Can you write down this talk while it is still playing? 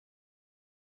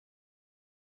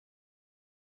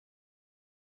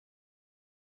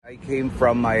I came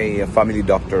from my family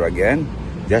doctor again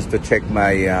just to check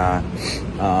my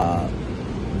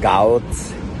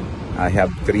gouts. I have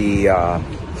three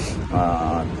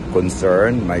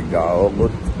concern: my gout,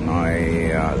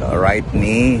 my right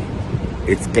knee,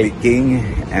 it's clicking,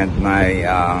 and my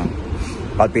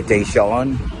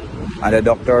palpitation. And the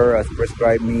doctor has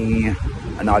prescribed me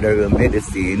another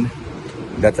medicine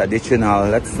that's additional.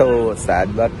 That's so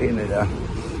sad, but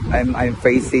I'm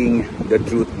facing the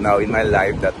truth now in my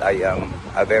life that I am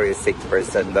a very sick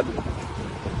person, but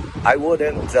I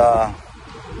wouldn't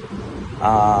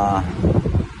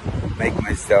make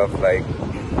myself like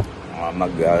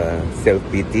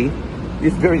self-pity.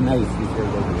 It's very nice, this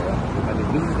area. But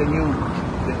this is a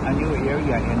new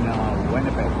area in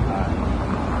Winnipeg,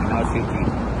 in our city.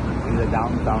 It's a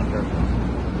downtown area.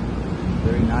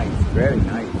 Very nice, very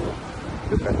nice.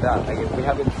 Look at that. We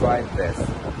haven't tried this.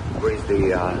 Where is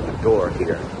the door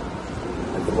here?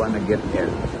 I want to get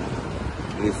there.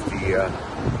 Is the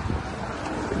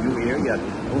new area.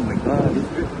 Oh my God, it's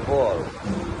beautiful.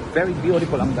 Very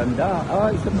beautiful. Ang ganda.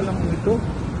 Isa pa lang ito.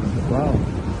 Wow.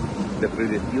 The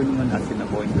Credit Union, as in a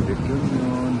going to the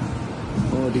Union.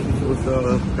 Oh, this is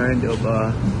also kind of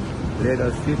a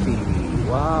little city.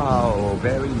 Wow,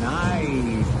 very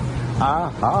nice.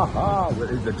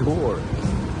 Where is the door?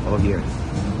 Oh, here.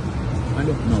 I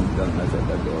don't know, that's at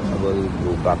the door. I will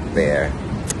go back there.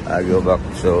 I'll go back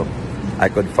so I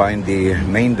could find the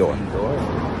main door.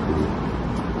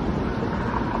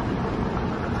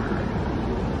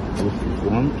 Push this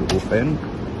one to open.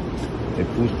 I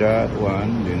push that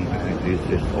one, then this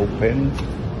is open.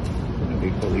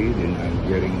 Automatically, then I'm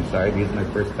getting inside. This is my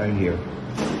first time here.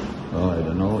 Oh, I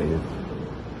don't know if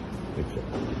it's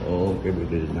okay,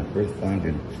 but this is my first time.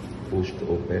 Then push to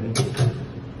open.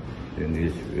 Then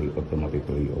this will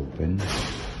automatically open,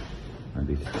 and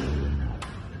this will now.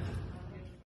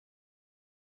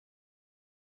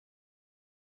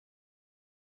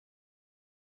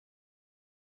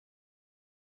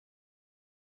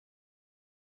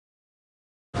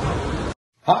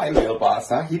 Hi, Mel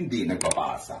Paasa, hindi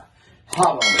nagpapasa.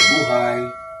 Habang may buhay,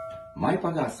 may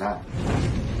pag-asa.